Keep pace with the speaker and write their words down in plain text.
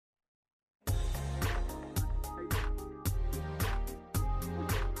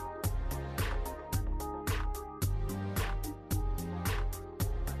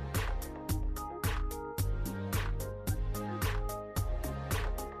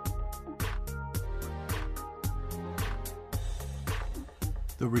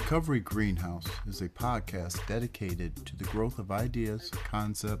The Recovery Greenhouse is a podcast dedicated to the growth of ideas,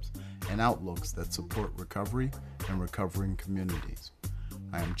 concepts, and outlooks that support recovery and recovering communities.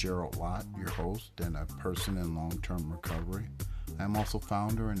 I am Gerald Lott, your host and a person in long-term recovery. I am also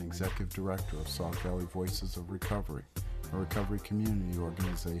founder and executive director of Sauk Valley Voices of Recovery, a recovery community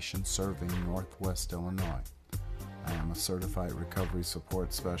organization serving Northwest Illinois. I am a certified recovery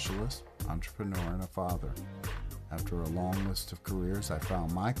support specialist, entrepreneur, and a father. After a long list of careers, I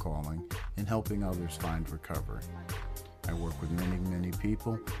found my calling in helping others find recovery. I work with many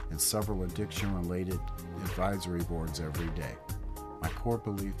people in several addiction-related advisory boards every day. My core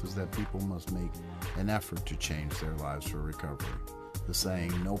belief is that people must make an effort to change their lives for recovery. The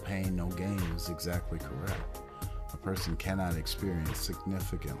saying, no pain, no gain, is exactly correct. A person cannot experience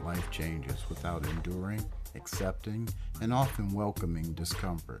significant life changes without enduring, accepting, and often welcoming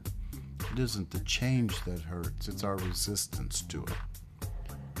discomfort. It isn't the change that hurts, it's our resistance to it.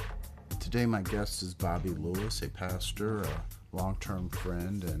 Today my guest is Bobby Lewis, a pastor, a long-term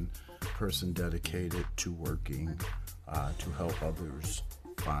friend, and person dedicated to working to help others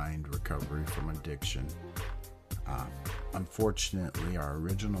find recovery from addiction. Unfortunately, our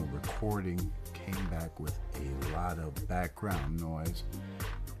original recording came back with a lot of background noise,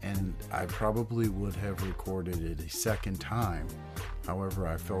 and I probably would have recorded it a second time. However,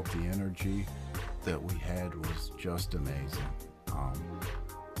 I felt the energy that we had was just amazing.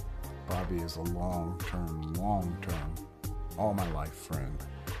 Bobby is a long-term, all my life friend,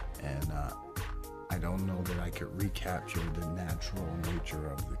 and I don't know that I could recapture the natural nature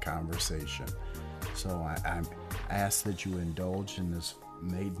of the conversation. So I ask that you indulge in this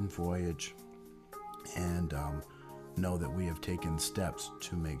maiden voyage and know that we have taken steps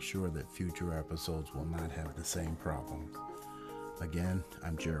to make sure that future episodes will not have the same problems. Again,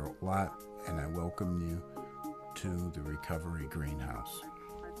 I'm Gerald Lott, and I welcome you to the Recovery Greenhouse.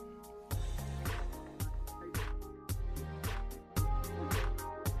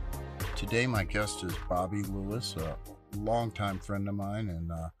 Today, my guest is Bobby Lewis, a longtime friend of mine and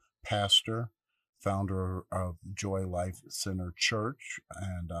pastor, founder of Joy Life Center Church.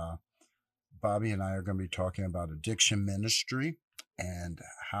 And Bobby and I are going to be talking about addiction ministry and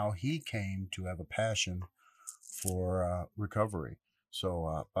how he came to have a passion for recovery.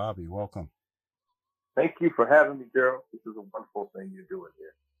 So, Bobby, welcome. Thank you for having me, Gerald. This is a wonderful thing you're doing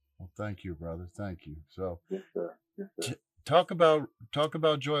here. Well, thank you, brother. Thank you. So, yes, sir. Yes, sir. Talk about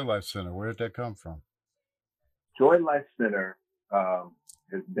Joy Life Center. Where did that come from? Joy Life Center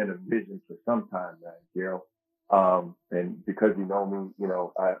has been a vision for some time now, Gerald. And because you know me,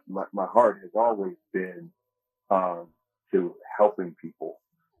 my heart has always been to helping people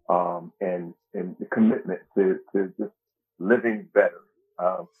and the commitment to just living better.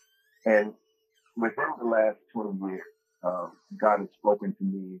 And within the last 20 years, God has spoken to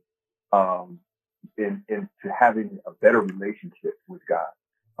me into having a better relationship with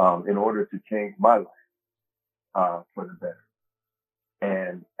God in order to change my life for the better.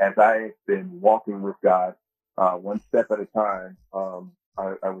 And as I've been walking with God one step at a time,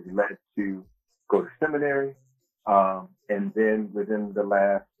 I was led to go to seminary. And then within the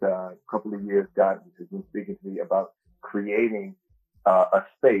last couple of years, God has been speaking to me about creating a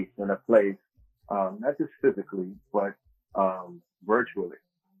space and a place, not just physically, but virtually,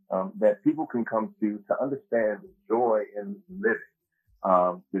 that people can come to understand the joy in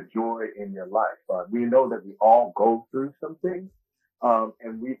living, the joy in your life. We know that we all go through some things,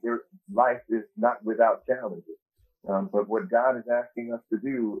 and life is not without challenges. But what God is asking us to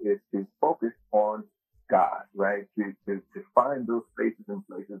do is to focus on God, right? To find those spaces and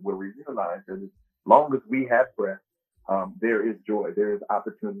places where we realize that as long as we have breath, there is joy, there is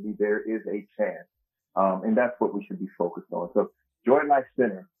opportunity, there is a chance. And that's what we should be focused on. So Joy Life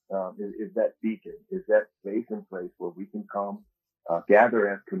Center is that beacon, is that space and place where we can come, gather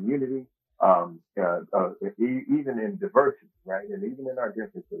as community, even in diversity, right? And even in our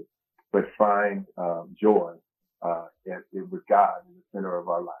differences, but find joy with God in the center of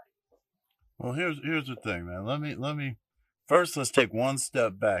our life. Well, here's the thing, man. Let me first, let's take one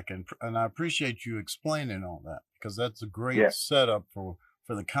step back, and I appreciate you explaining all that, because that's a great setup for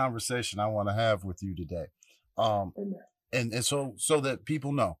the conversation I want to have with you today. And so that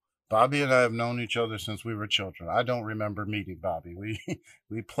people know, Bobby and I have known each other since we were children. I don't remember meeting Bobby.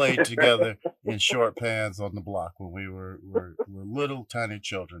 We played together in short pants on the block when we were little tiny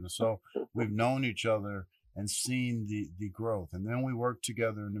children. And so we've known each other and seen the growth. And then we worked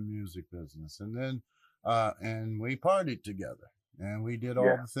together in the music business. And then and we partied together. And we did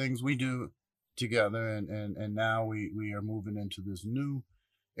all the things we do together. And now we are moving into this new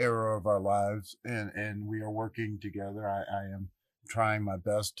era of our lives, and we are working together. I am trying my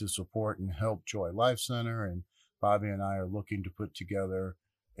best to support and help Joy Life Center, and Bobby and I are looking to put together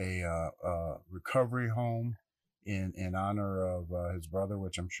a recovery home in honor of his brother,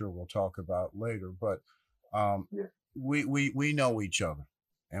 which I'm sure we'll talk about later. But Yeah. we know each other,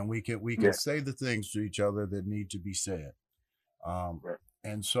 and we can Yeah. say the things to each other that need to be said. Right.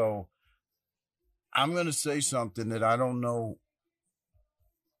 And so I'm going to say something that I don't know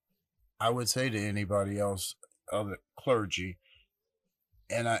I would say to anybody else, other clergy,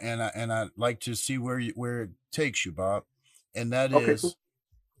 and I'd like to see where it takes you, Bob. And that Okay. Cool. is,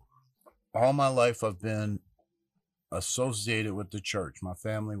 all my life I've been associated with the church. My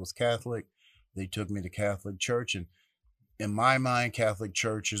family was Catholic. They took me to Catholic church, and in my mind, Catholic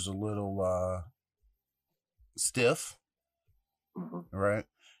church is a little stiff, Mm-hmm. right?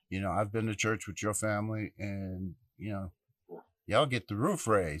 I've been to church with your family, and y'all get the roof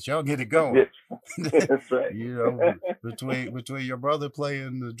raised, y'all get it going. That's right. Between your brother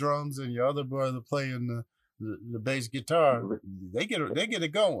playing the drums and your other brother playing the bass guitar, they get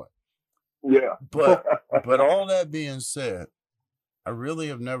it going. Yeah. But all that being said, I really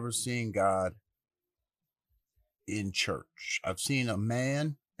have never seen God in church. I've seen a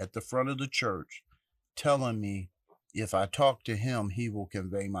man at the front of the church telling me if I talk to him, he will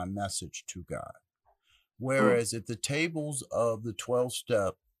convey my message to God. Whereas at the tables of the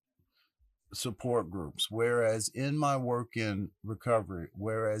 12-step support groups, whereas in my work in recovery,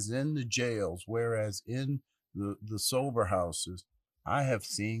 whereas in the jails, whereas in the sober houses, I have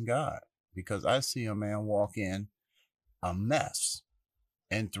seen God, because I see a man walk in a mess,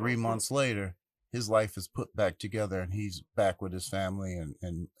 and 3 months later his life is put back together and he's back with his family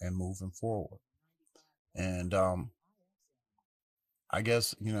and moving forward. And I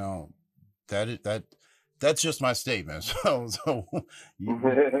guess that's just my statement. So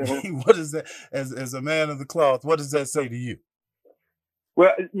what is that, as a man of the cloth, what does that say to you?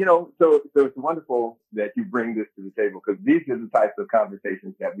 Well, so it's wonderful that you bring this to the table, because these are the types of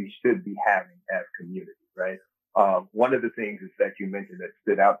conversations that we should be having as community, right? One of the things is that you mentioned that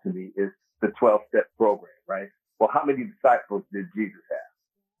stood out to me is the 12-step program, right? Well, how many disciples did Jesus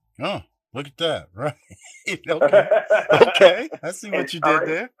have? Oh, look at that, right? Okay. I see what you did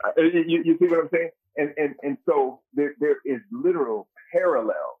there. You see what I'm saying? And so there is literal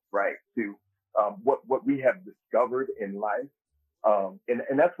parallel, right, to what we have discovered in life.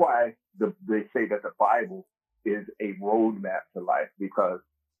 And that's why they say that the Bible is a roadmap to life, because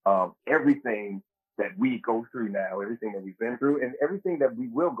everything that we go through now, everything that we've been through, and everything that we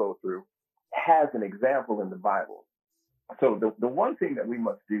will go through has an example in the Bible. So the one thing that we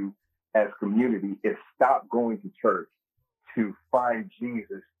must do as community is stop going to church to find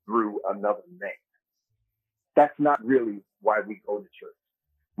Jesus through another name. That's not really why we go to church.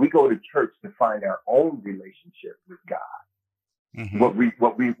 We go to church to find our own relationship with God. Mm-hmm.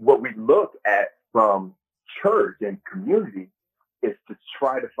 What we look at from church and community is to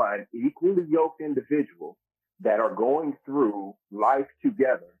try to find equally yoked individuals that are going through life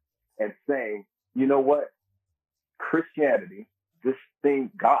together and saying, you know what, Christianity, this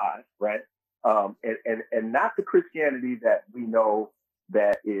thing, God, right? And not the Christianity that we know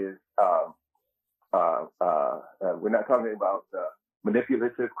that is, we're not talking about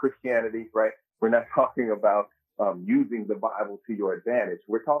manipulative Christianity, right? We're not talking about using the Bible to your advantage.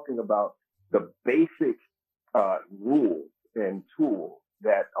 We're talking about the basic rules and tools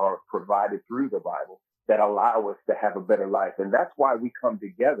that are provided through the Bible that allow us to have a better life. And that's why we come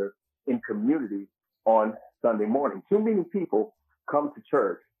together in community on Sunday morning. Too many people come to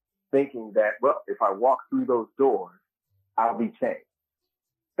church thinking that, well, if I walk through those doors, I'll be changed.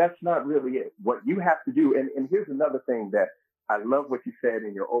 That's not really it. What you have to do, and here's another thing that I love what you said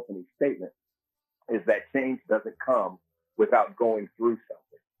in your opening statement, is that change doesn't come without going through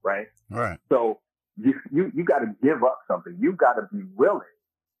something, right? Right. So you got to give up something. You got to be willing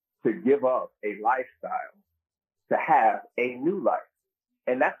to give up a lifestyle to have a new life.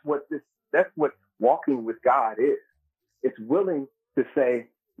 And that's what walking with God is. It's willing to say,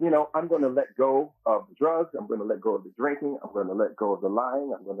 I'm going to let go of the drugs. I'm going to let go of the drinking. I'm going to let go of the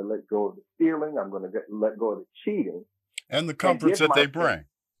lying. I'm going to let go of the stealing. I'm going to let go of the cheating. And the comforts that they bring.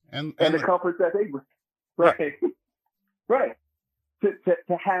 And the comforts that they bring. Right. Right.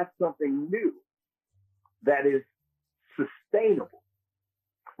 To have something new that is sustainable.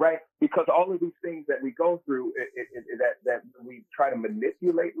 Right. Because all of these things that we go through, that we try to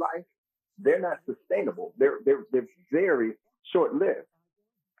manipulate life, they're not sustainable. They're very short-lived.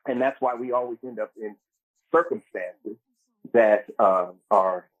 And that's why we always end up in circumstances that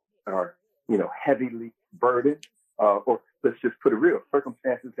are heavily burdened, or let's just put it real,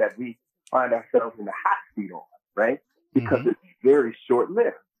 circumstances that we find ourselves in the hot seat on, right? because it's very short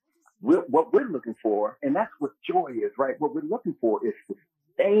lived. What we're looking for, and that's what joy is, right? What we're looking for is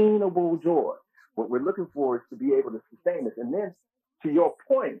sustainable joy. What we're looking for is to be able to sustain this. And then, to your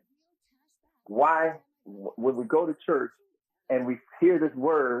point, why when we go to church and we hear this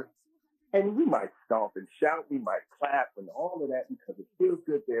word, and we might stomp and shout, we might clap and all of that because it feels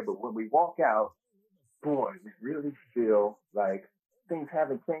good there. But when we walk out, boy, we really feel like things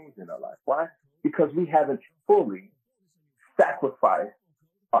haven't changed in our life. Why? Because we haven't fully sacrificed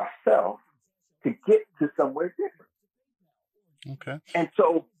ourselves to get to somewhere different. Okay. And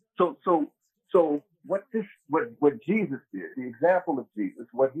so what Jesus did, the example of Jesus,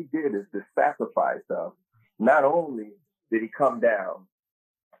 what he did is the sacrifice of, not only did he come down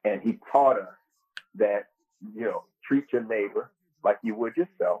and he taught us that, treat your neighbor like you would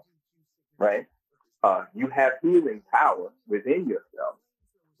yourself, right? You have healing power within yourself.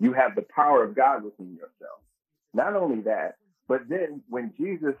 You have the power of God within yourself. Not only that, but then when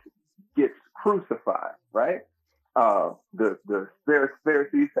Jesus gets crucified, right? The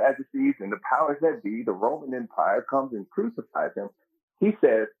Pharisees, Sadducees, and the powers that be, the Roman Empire comes and crucifies him. He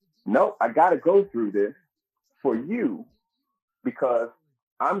says, no, I got to go through this for you because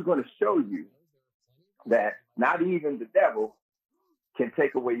I'm going to show you that not even the devil can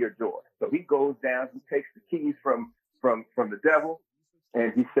take away your joy. So he goes down, he takes the keys from the devil,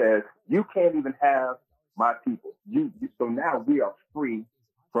 and he says, you can't even have my people. So now we are free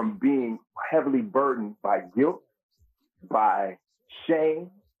from being heavily burdened by guilt, by shame,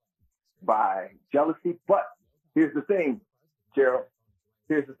 by jealousy. But here's the thing, Gerald.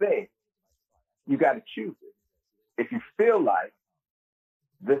 Here's the thing. You got to choose it. If you feel like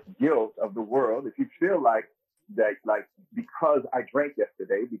this guilt of the world, if you feel like that, like because I drank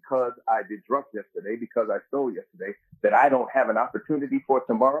yesterday, because I did drugs yesterday, because I stole yesterday, that I don't have an opportunity for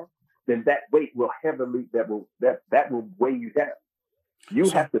tomorrow, then that weight will that will weigh you down. You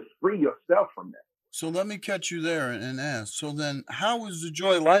have to free yourself from that. So let me catch you there and ask. So then, how is the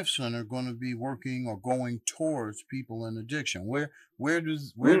Joy Life Center going to be working or going towards people in addiction? Where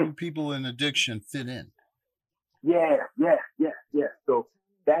do people in addiction fit in? Yeah. So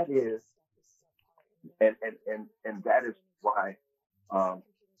that is, and that is why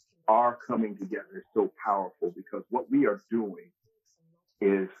our coming together is so powerful, because what we are doing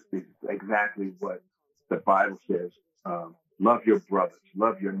is exactly what the Bible says. Love your brothers,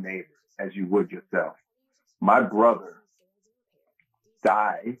 love your neighbors as you would yourself. My brother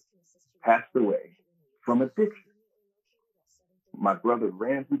passed away from addiction. My brother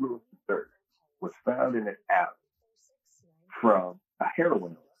Ramsey Lewis III was found in an alley from a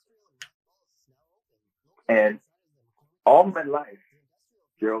heroin. And all my life,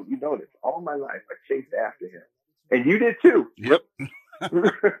 Gerald, you know this, all my life I chased after him. And you did too. Yep.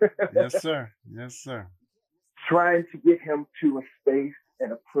 Yes, sir. Yes, sir. Trying to get him to a space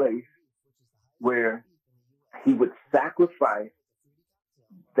and a place where he would sacrifice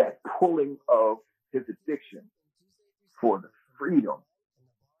that pulling of his addiction for the freedom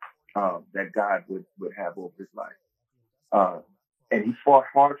that God would have over his life. And he fought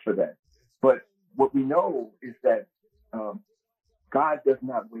hard for that. But what we know is that God does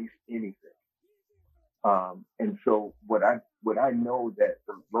not waste anything. And so what I know that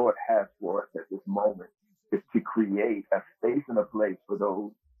the Lord has for us at this moment is to create a space and a place for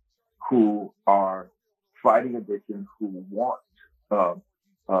those who are fighting addiction, who want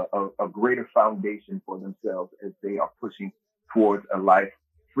a greater foundation for themselves as they are pushing towards a life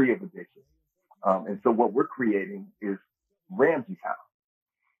free of addiction. And so what we're creating is Ramsey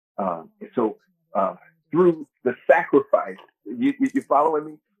House. So through the sacrifice, you following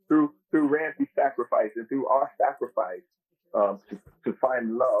me? Through Ramsey's sacrifice and through our sacrifice to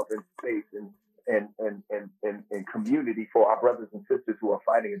find love and space and community for our brothers and sisters who are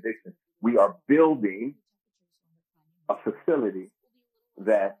fighting addiction, we are building a facility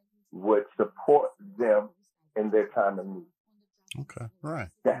that would support them in their time of need. Okay, right.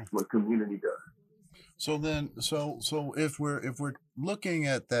 That's what community does. So then, so if we're looking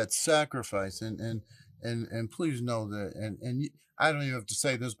at that sacrifice, and please know that, and I don't even have to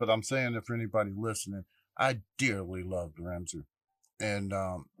say this, but I'm saying it for anybody listening. I dearly loved Ramsey, and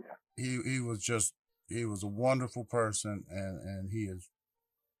he was a wonderful person, and he is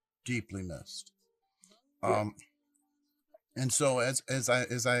deeply missed. And so as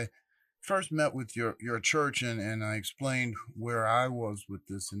I first met with your church and I explained where I was with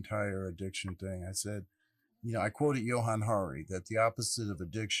this entire addiction thing, I said, I quoted Johann Hari that the opposite of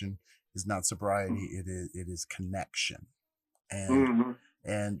addiction is not sobriety, it is connection. And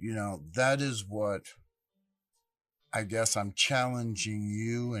that is what I guess I'm challenging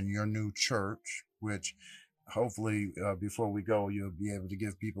you and your new church, which hopefully before we go, you'll be able to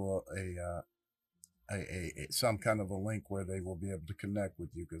give people some kind of a link where they will be able to connect with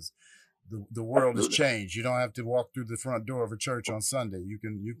you, because the world has Absolutely. changed. You don't have to walk through the front door of a church on Sunday. You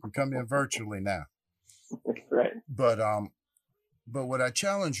can come in virtually now. Right. But what I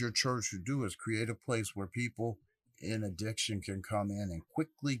challenge your church to do is create a place where people in addiction can come in and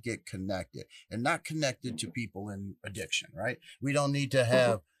quickly get connected, and not connected to people in addiction, right? We don't need to Mhm.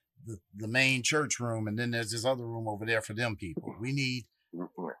 have the main church room and then there's this other room over there for them people. We need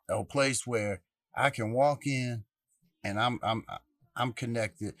Mhm. a place where I can walk in and I'm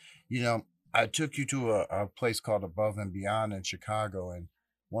connected. You know, I took you to a place called Above and Beyond in Chicago, and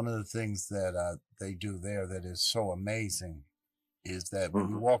one of the things that they do there that is so amazing is that when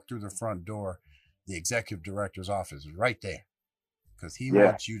you Mhm. walk through the front door, the executive director's office is right there, because he Yeah.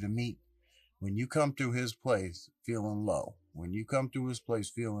 wants you to meet. When you come through his place feeling low, when you come through his place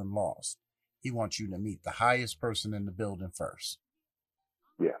feeling lost, he wants you to meet the highest person in the building first.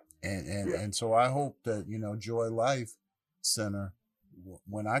 Yeah. Yeah. And so I hope that, Joy Life Center,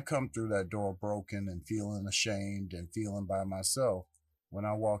 when I come through that door broken and feeling ashamed and feeling by myself, when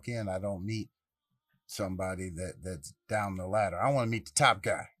I walk in, I don't meet somebody that's down the ladder. I want to meet the top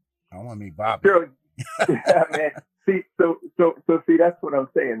guy. I want to meet Bobby. Gerald, yeah, man. See, so see, that's what I'm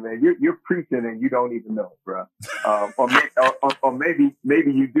saying, man. You're preaching and you don't even know, bro. Or maybe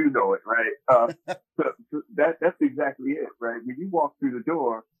you do know it, right? So that's exactly it, right? When you walk through the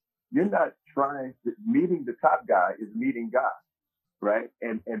door, you're not meeting the top guy is meeting God, right?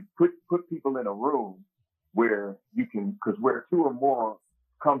 And put people in a room where you can, because where two or more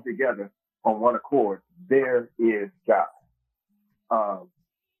come together on one accord, there is God. Um,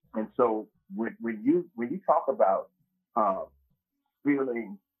 and so when you talk about um,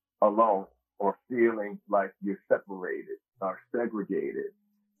 feeling alone or feeling like you're separated or segregated,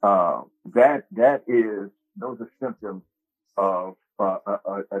 that is those are symptoms of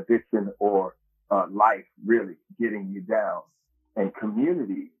addiction or life really getting you down. And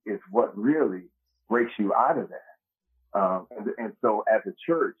community is what really breaks you out of that. And so as a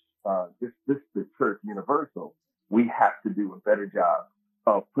church, this is the church universal, we have to do a better job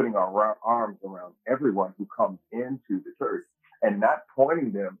of putting our arms around everyone who comes into the church and not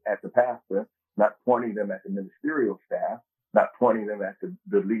pointing them at the pastor, not pointing them at the ministerial staff, not pointing them at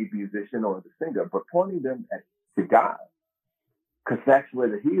the lead musician or the singer, but pointing them to God, because that's where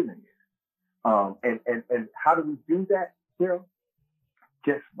the healing is. And how do we do that, Gerald?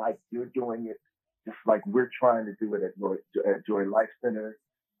 Just like you're doing it, just like we're trying to do it at Joy Life Center.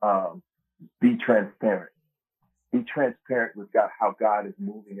 Um, be transparent. Be transparent with God, how God is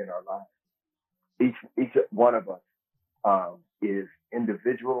moving in our lives. Each one of us is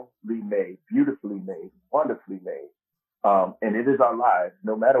individually made, beautifully made, wonderfully made. And it is our lives,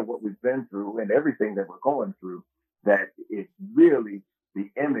 no matter what we've been through and everything that we're going through, that it's really the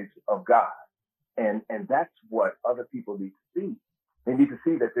image of God. And that's what other people need to see. They need to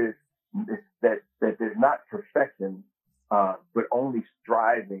see that there's not perfection, but only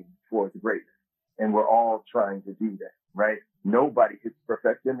striving towards greatness. And we're all trying to do that, right? Nobody hits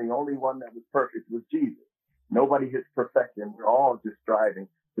perfection. The only one that was perfect was Jesus. Nobody hits perfection. We're all just striving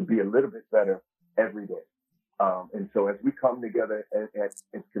to be a little bit better every day. And so as we come together as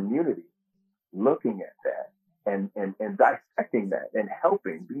community, looking at that and dissecting that and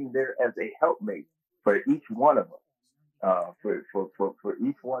helping, being there as a helpmate for each one of us, for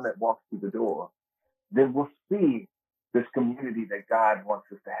each one that walks through the door, then we'll see this community that God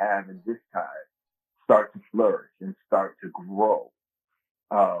wants us to have in this time start to flourish and start to grow.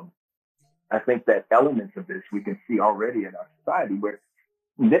 Um, I think that elements of this we can see already in our society, where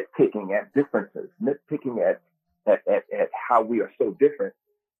nitpicking at differences, nitpicking at how we are so different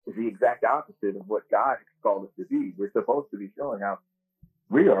is the exact opposite of what God has called us to be. We're supposed to be showing how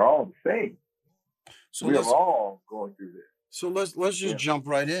we are all the same. So We are let's all going through this. so let's just Yeah. jump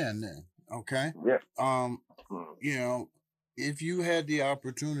right in then. Okay. Yeah. Um, Mm. you know, if you had the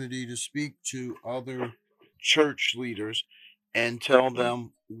opportunity to speak to other church leaders and tell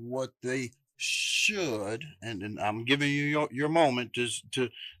them what they should, and I'm giving you your moment to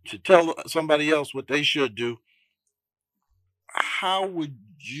tell somebody else what they should do, how would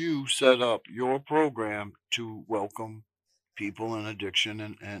you set up your program to welcome people in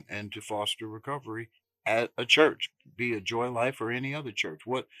addiction and to foster recovery at a church, be it Joy Life or any other church?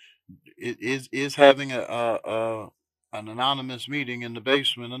 What is having a an anonymous meeting in the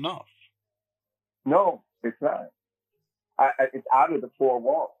basement enough? No, it's not. It's out of the four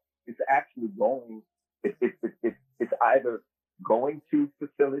walls. It's actually going. It's either going to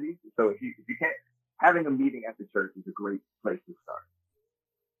facilities. So if you can't, having a meeting at the church is a great place to start.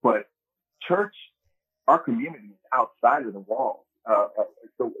 But church our community is outside of the walls.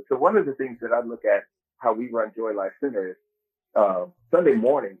 So one of the things that I look at how we run Joy Life Center is Sunday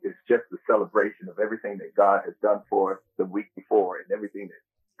morning is just a celebration of everything that God has done for us the week before and everything that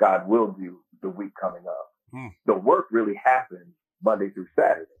God will do the week coming up. The work really happens Monday through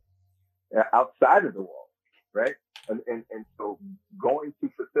Saturday outside of the wall, right? And so going to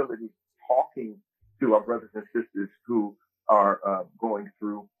facilities, talking to our brothers and sisters who are going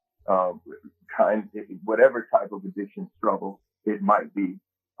through whatever type of addiction struggle it might be,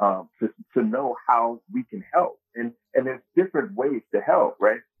 to know how we can help. And there's different ways to help,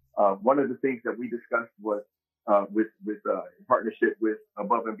 right? One of the things that we discussed was with in partnership with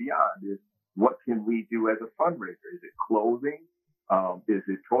Above and Beyond is what can we do as a fundraiser? Is it clothing? Is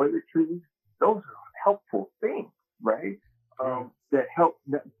it toiletries? Those are helpful things, right? That help.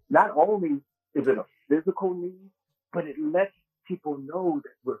 Not only is it a physical need, but it lets people know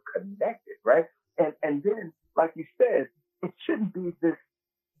that we're connected, right? And then, like you said, it shouldn't be this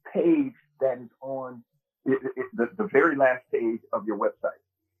page that is on the very last page of your website,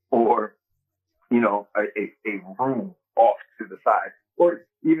 or a room off to the side, or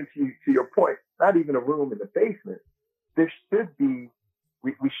even to your point, not even a room in the basement. There should be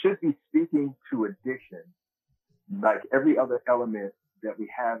we should be speaking to addiction like every other element that we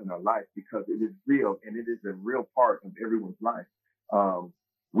have in our life, because it is real and it is a real part of everyone's life.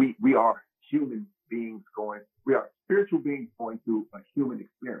 We are human beings we are spiritual beings going through a human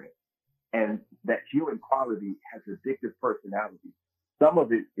experience. And that human quality has addictive personality. Some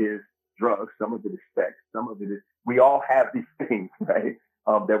of it is drugs, some of it is sex, some of it is, we all have these things, right,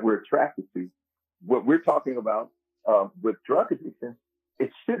 that we're attracted to. What we're talking about with drug addiction,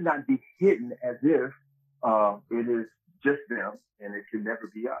 it should not be hidden as if it is just them and it can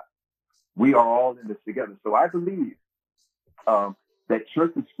never be us. We are all in this together. So I believe that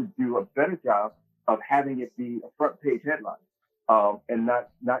churches should do a better job of having it be a front page headline, and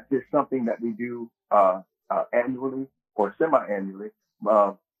not just something that we do annually or semi-annually,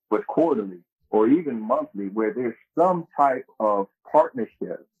 but quarterly or even monthly, where there's some type of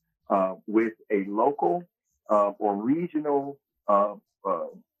partnership with a local or regional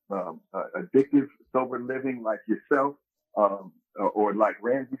addictive sober living like yourself, or like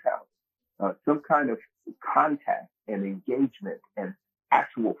Ramsey's house, some kind of contact and engagement and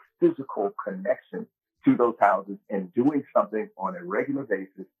actual physical connection to those houses, and doing something on a regular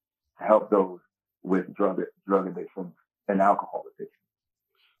basis to help those with drug addiction and alcohol addiction.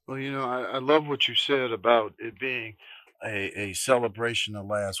 Well, I love what you said about it being a celebration of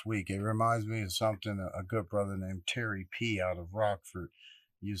last week. It reminds me of something a good brother named Terry P. out of Rockford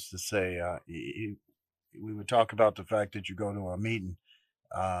used to say. We would talk about the fact that you go to a meeting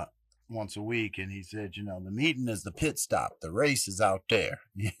uh, once a week, and he said, the meeting is the pit stop. The race is out there,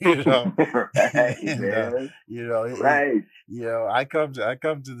 Right, and man. you know, Right. I come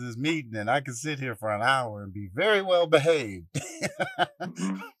to this meeting, and I can sit here for an hour and be very well behaved,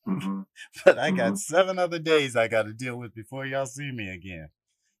 Mm-hmm. Mm-hmm. but I Mm-hmm. got 7 other days I got to deal with before y'all see me again.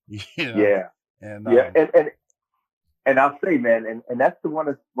 you know, Yeah. and Yeah. And I'll say, man, and that's one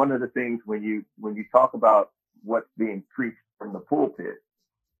of the things when you talk about what's being preached from the pulpit,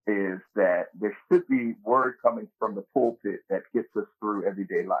 is that there should be word coming from the pulpit that gets us through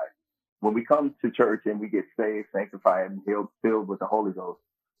everyday life. When we come to church and we get saved, sanctified, and filled with the Holy Ghost,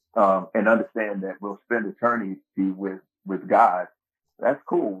 and understand that we'll spend eternity with God, that's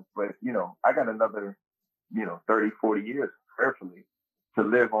cool. But I got another 30, 40 years prayerfully to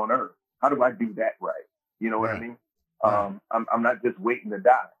live on earth. How do I do that right? You know what I mean? I'm not just waiting to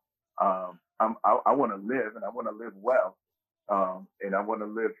die. I want to live, and I want to live well. And I want to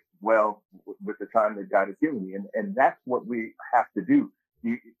live well with the time that God has given me. And that's what we have to do.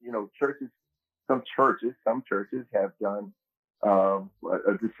 Churches, some churches have done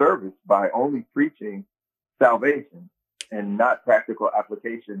a disservice by only preaching salvation and not practical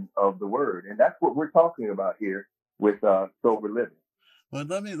application of the word. And that's what we're talking about here with sober living. Well,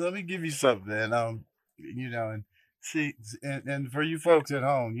 let me give you something, and see, and for you folks at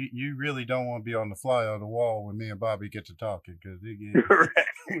home, you really don't want to be on the fly on the wall when me and Bobby get to talking, because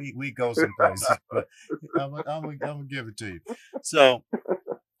we go some places, but I'm gonna give it to you. So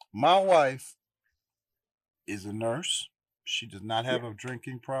my wife is a nurse. She does not have a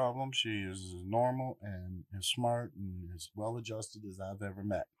drinking problem. She is normal and as smart and as well adjusted as I've ever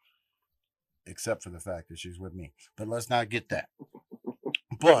met, except for the fact that she's with me. But let's not get that.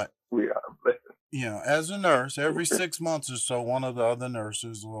 But We are. as a nurse, every 6 months or so, one of the other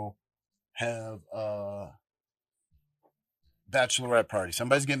nurses will have a bachelorette party.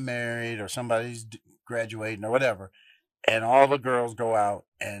 Somebody's getting married or somebody's graduating or whatever. And all the girls go out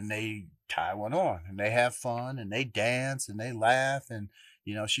and they tie one on, and they have fun, and they dance, and they laugh, and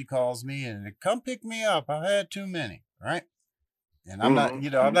she calls me and come pick me up. I had too many, right? And I'm not,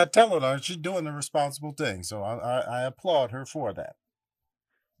 I'm not telling her, she's doing the responsible thing. So I applaud her for that.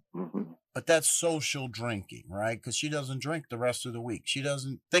 Mm-hmm. But that's social drinking, right? Because she doesn't drink the rest of the week. She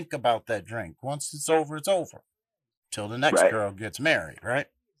doesn't think about that drink. Once it's over, it's over. Till the next Right. girl gets married, right?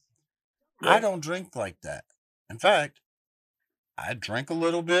 Right. I don't drink like that. In fact, I drink a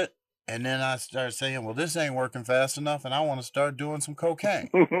little bit, and then I start saying, well, this ain't working fast enough, and I want to start doing some cocaine,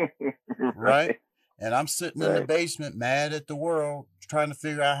 right? And I'm sitting in the basement mad at the world, trying to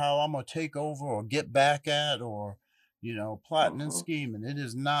figure out how I'm going to take over or get back at or, plotting and scheming. It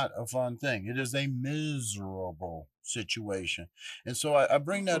is not a fun thing. It is a miserable situation. And so I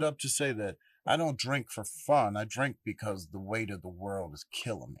bring that up to say that I don't drink for fun. I drink because the weight of the world is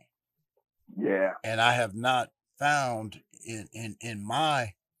killing me. Yeah. And I have not found in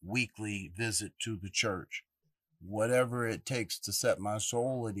my weekly visit to the church whatever it takes to set my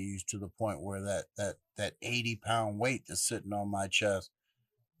soul at ease to the point where that 80-pound weight that's sitting on my chest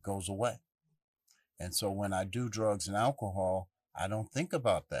goes away. And so when I do drugs and alcohol, I don't think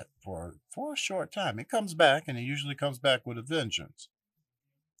about that for a short time. It comes back, and it usually comes back with a vengeance.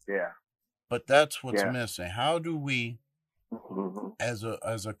 Yeah. But that's what's missing. How do we, as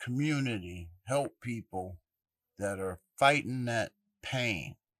a community, help people that are fighting that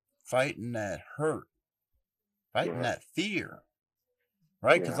pain, fighting that hurt, fighting that fear,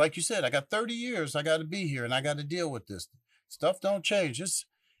 right? Because like you said, I got 30 years, I got to be here, and I got to deal with this. Stuff don't change. It's,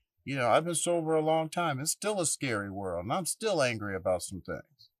 I've been sober a long time. It's still a scary world, and I'm still angry about some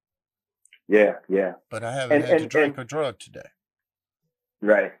things. Yeah, yeah. But I haven't had to drink a drug today.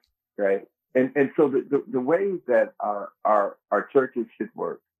 Right, right. And so the way that our churches should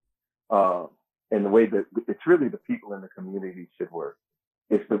work, and the way that it's really the people in the community should work,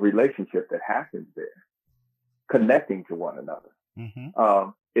 is the relationship that happens there, connecting to one another. Mm-hmm.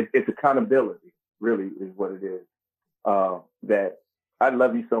 It's accountability, really, is what it is. That I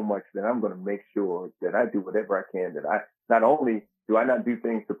love you so much that I'm going to make sure that I do whatever I can. That I not only do I not do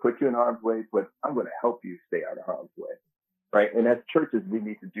things to put you in harm's way, but I'm going to help you stay out of harm's way, right? And as churches, we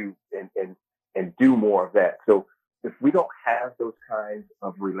need to do and do more of that. So if we don't have those kinds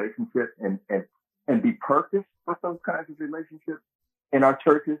of relationships and be purposed for those kinds of relationships in our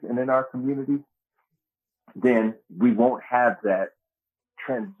churches and in our communities, then we won't have that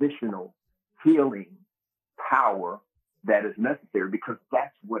transitional healing power that is necessary, because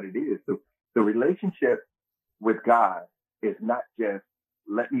that's what it is. So the relationship with God is not just,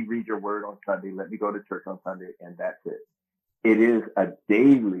 let me read your word on Sunday, let me go to church on Sunday, and that's it. It is a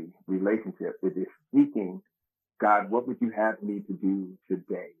daily relationship. It is speaking, God, what would you have me to do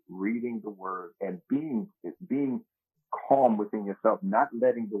today? Reading the word and being calm within yourself, not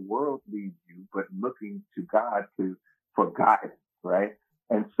letting the world lead you, but looking to God for guidance, right?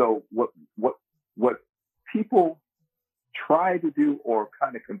 And so what people try to do, or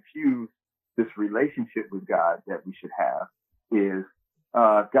kind of confuse this relationship with God that we should have, is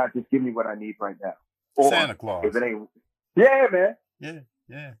God, just give me what I need right now. Or Santa Claus. If it ain't, yeah, man.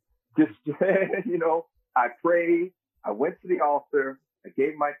 Yeah. Just I prayed, I went to the altar, I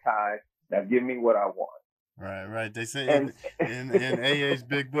gave my tithe. Now give me what I want. Right. They say in AA's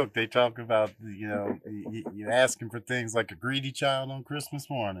big book, they talk about, you asking for things like a greedy child on Christmas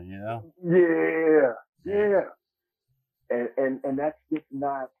morning, Yeah. And that's just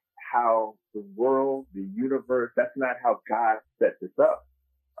not how the world, the universe, that's not how God set this up.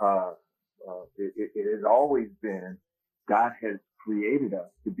 It has always been, God has created us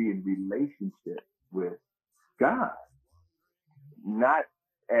to be in relationship with God, not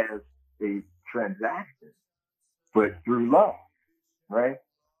as a transaction, but through love, right?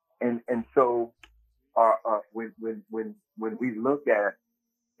 And so when we look at,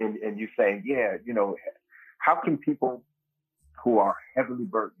 and you're saying, how can people who are heavily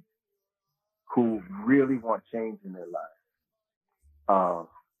burdened, who really want change in their lives,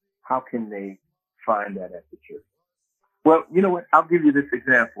 how can they find that at the church? Well, you know what? I'll give you this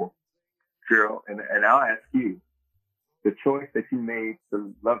example, Gerald, and I'll ask you, the choice that you made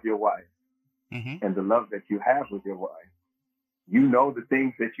to love your wife, mm-hmm. and the love that you have with your wife, you know the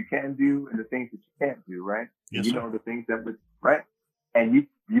things that you can do and the things that you can't do, right? Yes, you sir. know the things that would, right? And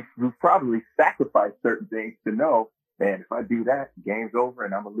you've probably sacrificed certain things to know, man, if I do that, the game's over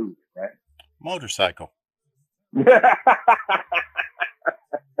and I'm a loser, right? Motorcycle.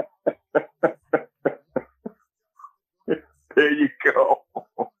 There you go.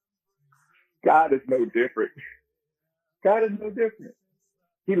 God is no different. God is no different.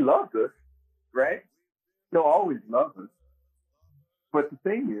 He loves us, right? He'll always love us. But the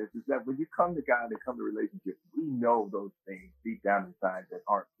thing is that when you come to God and come to relationships, we know those things deep down inside that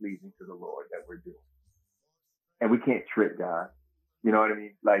aren't pleasing to the Lord that we're doing. And we can't trick God. You know what I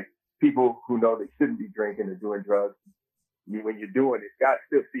mean? Like people who know they shouldn't be drinking or doing drugs, when you're doing it, God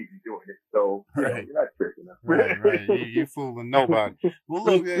still sees you doing it. So, you know, you're not tricking them. Right. You fooling nobody. Well,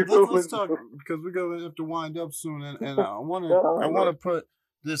 look, let's talk, because we're going to have to wind up soon. And I want to put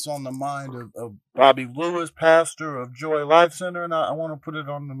this on the mind of Bobby Lewis, pastor of Joy Life Center, and I want to put it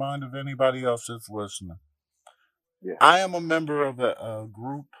on the mind of anybody else that's listening. Yeah. I am a member of a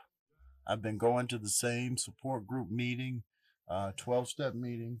group. I've been going to the same support group meeting, 12-step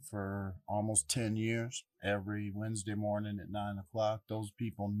meeting for almost 10 years, every Wednesday morning at 9 o'clock. Those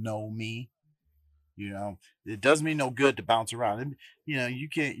people know me. You know, it does me no good to bounce around. You know, you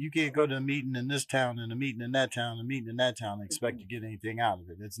can't go to a meeting in this town and a meeting in that town and a meeting in that town and expect to get anything out of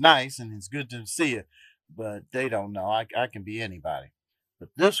it. It's nice and it's good to see it, but they don't know. I can be anybody. But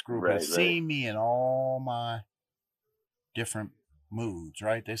this group has seen me in all my different moods,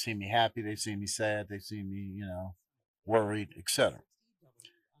 right? They see me happy, they see me sad, they see me, you know, worried, etc.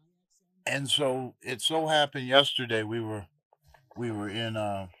 And so it so happened yesterday we were in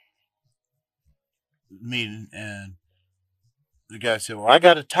a meeting, and the guy said, "Well, I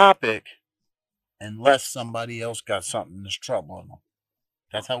got a topic unless somebody else got something that's troubling them."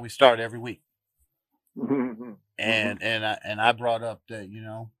 That's how we start every week. And I brought up that, you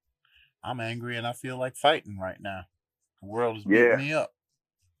know, I'm angry and I feel like fighting right now. The world is beating me up.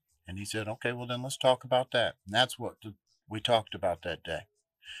 And he said, "Okay, well then let's talk about that." And that's what we talked about that day.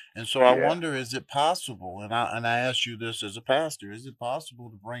 And so I wonder, is it possible, and I ask you this as a pastor, is it possible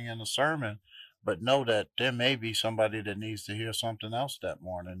to bring in a sermon, but know that there may be somebody that needs to hear something else that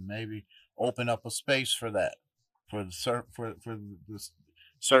morning, maybe open up a space for that, for the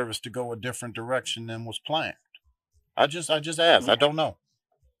service to go a different direction than was planned? I just asked. I don't know.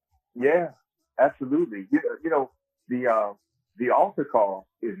 Yeah, absolutely. You know, the altar call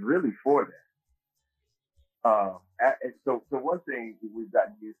is really for that. So one thing we've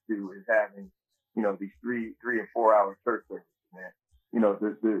gotten used to is having, you know, these 3 and 4 hour church services, man. You know,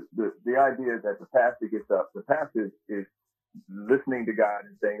 the idea that the pastor gets up, the pastor is listening to God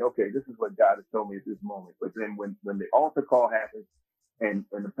and saying, okay, this is what God has told me at this moment. But then when the altar call happens and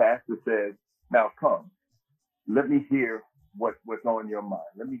the pastor says, now come, let me hear what's on your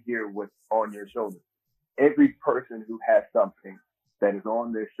mind. Let me hear what's on your shoulders. Every person who has something that is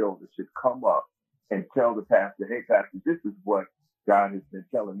on their shoulders should come up and tell the pastor, hey, pastor, this is what God has been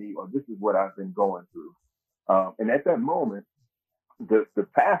telling me, or this is what I've been going through. And at that moment, the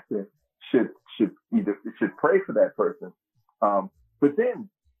pastor should pray for that person, but then,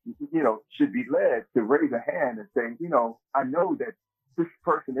 you know, should be led to raise a hand and say, you know, I know that this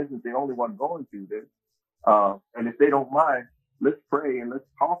person isn't the only one going through this, and if they don't mind, let's pray and let's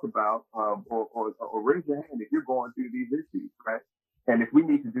talk about, or raise your hand if you're going through these issues, right? And if we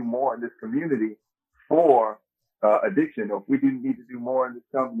need to do more in this community for addiction, or if we do need to do more in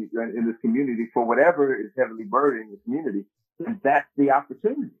this community for whatever is heavily burdening the community, then that's the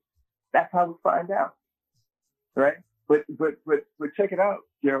opportunity. That's how we find out, right? But check it out,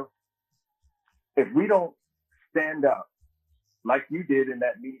 Gerald. If we don't stand up like you did in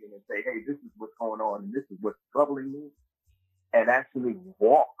that meeting and say, hey, this is what's going on and this is what's troubling me, and actually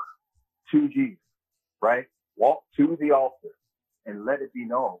walk to Jesus, right? Walk to the altar and let it be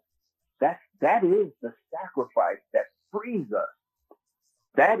known. That is the sacrifice that frees us.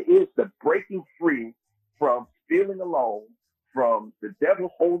 That is the breaking free from feeling alone, from the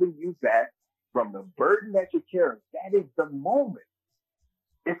devil holding you back, from the burden that you're carrying. That is the moment.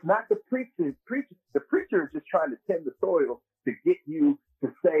 It's not the preacher. The preacher is just trying to tend the soil to get you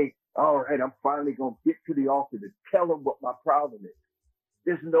to say, all right, I'm finally going to get to the altar to tell them what my problem is.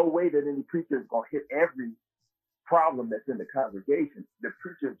 There's no way that any preacher is going to hit every problem that's in the congregation. The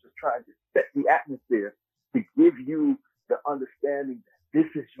preacher is just trying to set the atmosphere to give you the understanding that this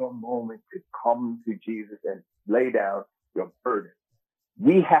is your moment to come to Jesus and lay down your burden.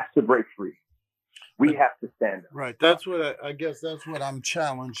 We have to break free. We have to stand up. Right. That's what I guess that's what I'm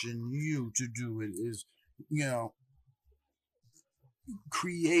challenging you to do is, you know,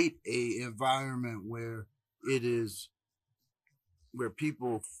 create a environment where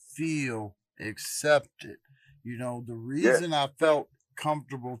people feel accepted. You know, the reason I felt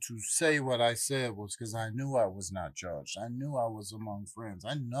comfortable to say what I said was because I knew I was not judged. I knew I was among friends.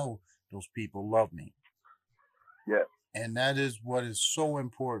 I know those people love me. Yeah. And that is what is so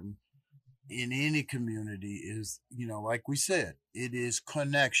important in any community is, you know, like we said, it is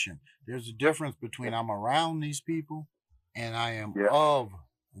connection. There's a difference between I'm around these people and I am of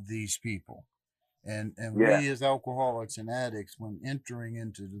these people. And Yeah. we as alcoholics and addicts, when entering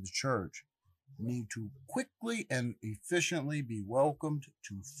into the church, need to quickly and efficiently be welcomed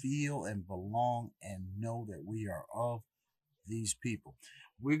to feel and belong and know that we are of these people.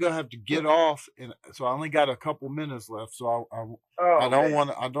 We're gonna have to get off, and so I only got a couple minutes left. So I Oh don't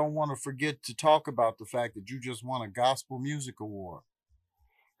man. want to forget to talk about the fact that you just won a Gospel Music Award.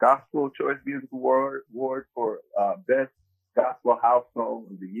 Gospel Choice Music Award for Best Gospel House Song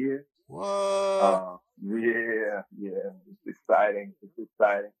of the Year. What? Yeah. It's exciting.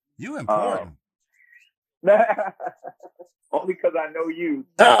 You important. Only because I know you.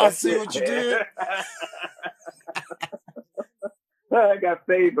 I see what you did. I got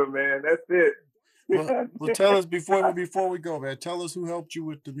favor, man. That's it. Well, tell us before we go, man. Tell us who helped you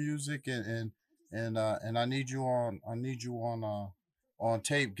with the music, and I need you on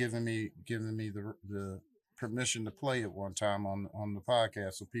tape, giving me the permission to play it one time on the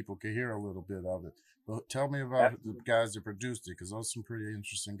podcast so people can hear a little bit of it. But tell me about the guys that produced it, because those are some pretty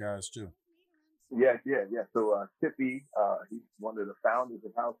interesting guys too. Yeah. So Tippy, he's one of the founders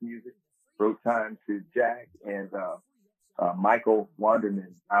of house music. Wrote time to Jack and Michael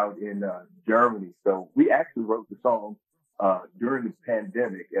Wanderman out in Germany. So we actually wrote the song during the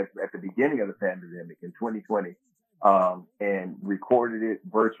pandemic, at the beginning of the pandemic in 2020, and recorded it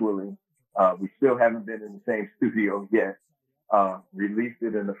virtually. We still haven't been in the same studio yet. Released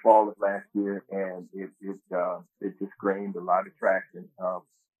it in the fall of last year, and it just gained a lot of traction.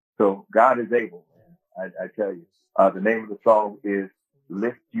 So God is able, man. I tell you. The name of the song is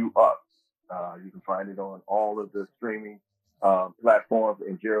 "Lift You Up." You can find it on all of the streaming platforms.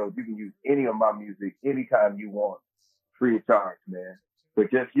 And Gerald, you can use any of my music anytime you want, free of charge, man. But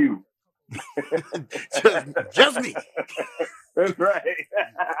just you. just me. That's right.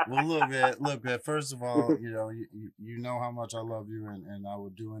 Well, look, man. First of all, you know how much I love you, and I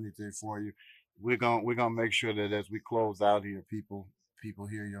would do anything for you. We're gonna make sure that as we close out here, people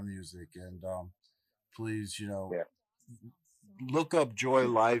hear your music, and please, Yeah. look up Joy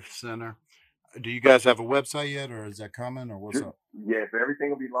Life Center. Do you guys have a website yet, or is that coming, or what's up? Yes, everything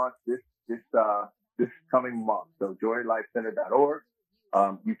will be launched this coming month. So joylifecenter.org.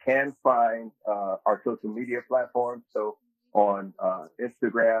 You can find our social media platforms. So on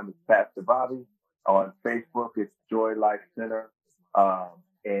Instagram, it's Pastor Bobby. On Facebook, it's Joy Life Center.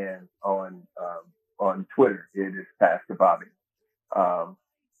 And on Twitter, it is Pastor Bobby.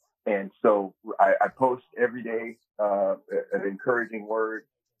 And so I post every day an encouraging word.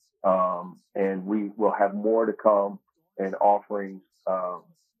 And we will have more to come and offerings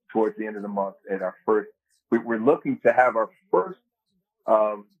towards the end of the month. And we're looking to have our first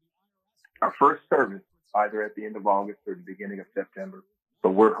service either at the end of August or the beginning of September. So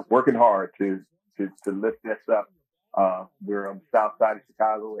we're working hard to lift this up. We're on the south side of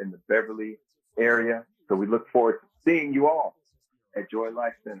Chicago in the Beverly area. So we look forward to seeing you all at Joy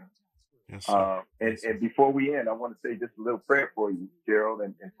Life Center. Yes, and before we end, I want to say just a little prayer for you, Gerald,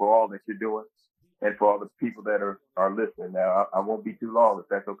 and for all that you're doing, and for all the people that are listening. Now, I won't be too long, if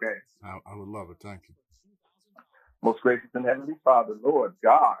that's okay. I would love it. Thank you. Most gracious and heavenly Father, Lord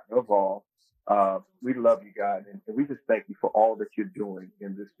God of all, we love you, God, and we just thank you for all that you're doing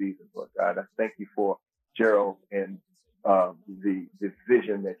in this season, Lord God. I thank you for Gerald and the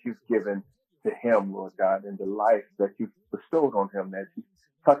vision that you've given to him, Lord God, and the life that you've bestowed on him, that he's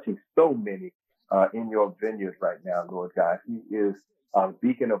touching so many in your vineyard right now, Lord God. He is a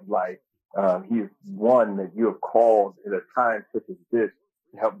beacon of light. He is one that you have called at a time such as this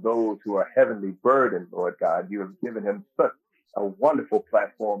to help those who are heavily burdened, Lord God. You have given him such a wonderful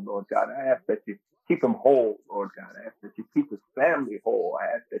platform, Lord God. I ask that you keep him whole, Lord God. I ask that you keep his family whole. I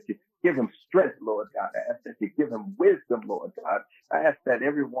ask that you give him strength, Lord God. I ask that you give him wisdom, Lord God. I ask that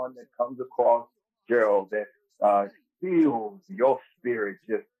everyone that comes across Gerald that feels your spirit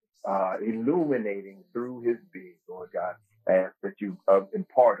just illuminating through his being, Lord God. I ask that you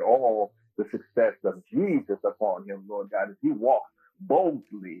impart all the success of Jesus upon him, Lord God, as he walks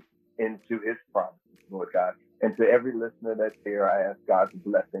boldly into his promises, Lord God. And to every listener that's here, I ask God's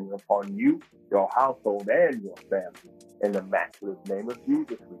blessing upon you, your household, and your family. In the matchless name of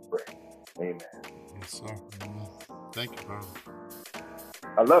Jesus, we pray. Amen. Yes, sir. Amen. Thank you, brother.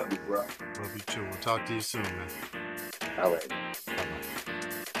 I love you, bro. Love you too. We'll talk to you soon, man. All right. Bye-bye.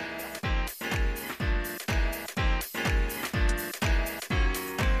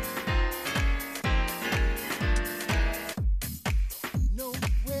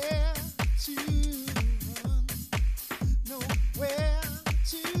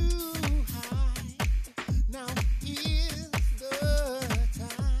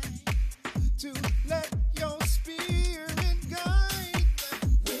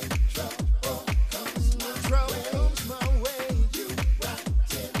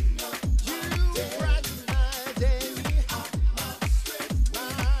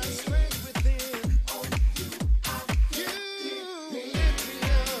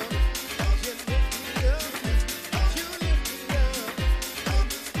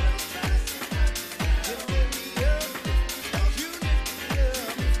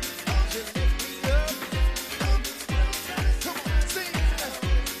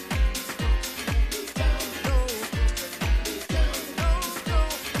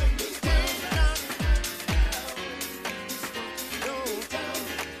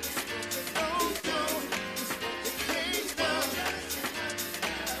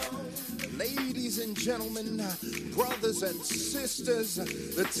 gentlemen, brothers and sisters,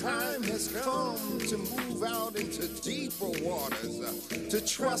 the time has come to move out into deeper waters, to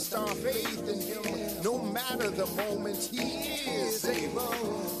trust our faith in Him, no matter the moment. He is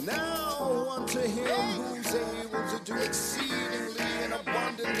able. Now unto Him who's able to do exceedingly and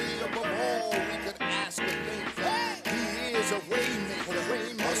abundantly above all we could ask or think. He is a way maker,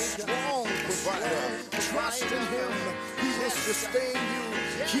 a strong provider. Trust in Him. He will sustain you,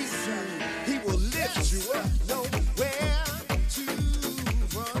 keep you. He will lift you up. Nowhere to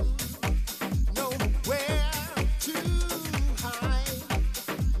run, nowhere to hide.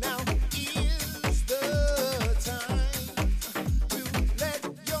 Now is the time to let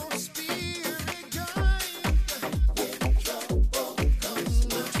your spirit guide.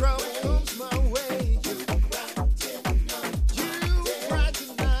 When trouble comes my way, you brighten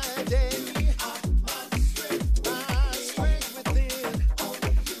my day. My strength within.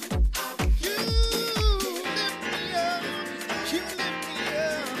 You lift me up. You lift me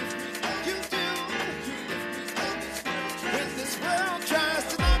up. You do. When this world tries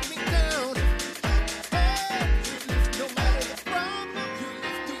to knock me down, hey, no matter the problem,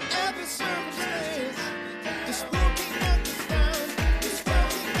 through every circumstance, this world can't knock us down. This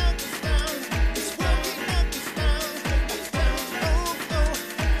world can't knock us down. This world can't knock us down. Oh no,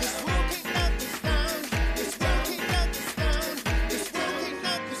 this world can't knock us down. This world can't knock us down. This world can't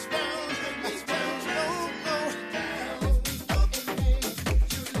knock us down. This world, no, no. You lift me up in me.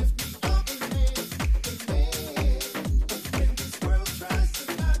 You lift me up in me. When this world tries to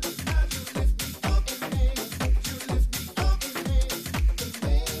knock us down, you lift me up in me. You lift me up in me.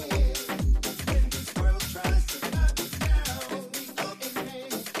 When this world tries to knock us down, you lift me up in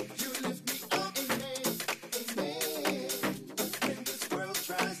me. You lift me up in me. When this world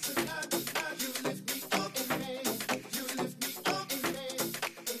tries to knock us down, you lift me up in me. You lift me up in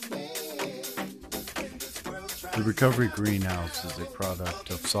me. When this world tries The Recovery Greenhouse is a product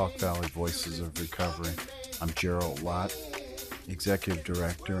of Sauk Valley Voices of Recovery. I'm Gerald Lott, Executive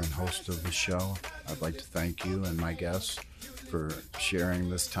Director and host of the show. I'd like to thank you and my guests for sharing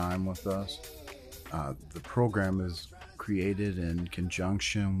this time with us. The program is created in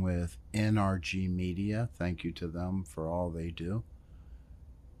conjunction with NRG Media. Thank you to them for all they do.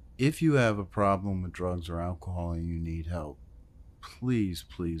 If you have a problem with drugs or alcohol and you need help, please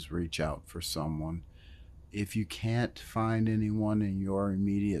reach out for someone. If you can't find anyone in your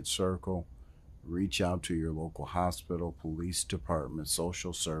immediate circle, reach out to your local hospital, police department,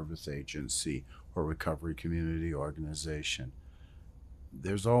 social service agency, or recovery community organization.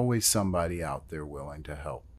 There's always somebody out there willing to help.